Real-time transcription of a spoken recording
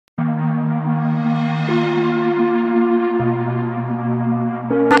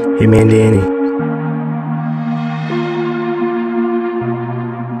Hey man, Danny.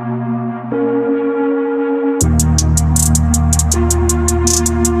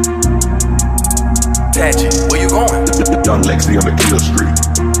 Tangent, where you going? Young Lexi on the Kill Street.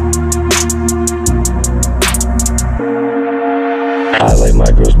 I like my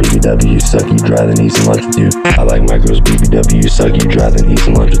girls BBW, suck you dry, then eat some lunch with you. I like my girls BBW, suck you dry, then eat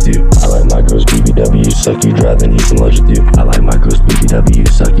some lunch with you. I like my girls BBW, suck you dry, then eat some lunch with you. I like my girls BBW,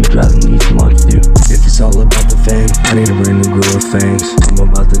 suck you dry, then eat some lunch with you. If it's all about the fame, I need a brand new grill of fangs. I'm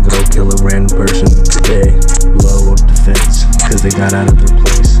about to go kill a random person today. Blow up the fence, cause they got out of their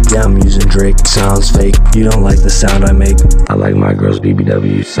place. Yeah, I'm using Drake, sounds fake. You don't like the sound I make. I like my girls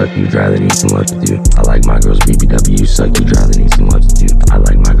BBW, suck you dry, then eat some lunch with you. I like my girls BBW, suck you dry, then eat some lunch with you. I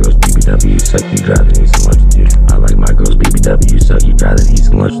like my girls BBW, suck you dry, then eat some lunch with you. I like my girls BBW, suck you dry, then eat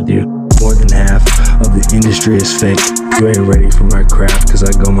some lunch with you. More than half of the industry is fake. You ain't ready for my craft, cause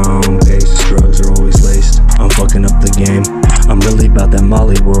I go my own pace. Drugs are always laced, I'm fucking up the game. I'm really about that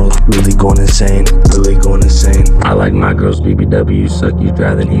Molly world, really going insane, really going insane. I like my girls BBW, suck you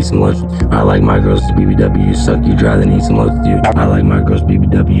dry, then eat some lunch with you. I like my girls BBW, suck you dry, then eat some lunch with you. I like my girls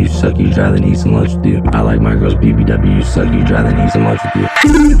BBW, suck you dry, then eat some lunch with you. I like my girls BBW, suck you dry, then eat some lunch with you.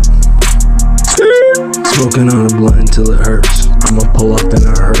 Smoking on a blunt until it hurts. I'ma pull up in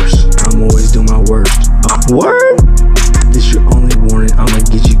a hearse. I'm always doing my worst. Word? This your only warning, I'ma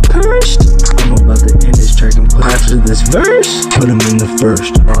get you cursed. I'm about to end this track and put after this verse. Put them in the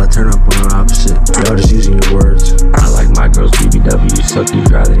first, while I turn up on the opposite. Y'all just using your words. I like my girls BBW, suck you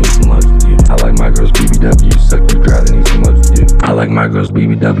dry, then eat some lunch with you. I like my girls BBW, suck you dry, then eat some lunch with you. I like my girls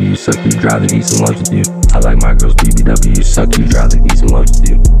BBW, suck you dry, then eat some lunch with you. I like my girls BBW, suck you dry, then eat some lunch with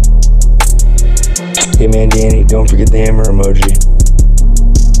you. Hey man, Danny, don't forget the hammer emoji.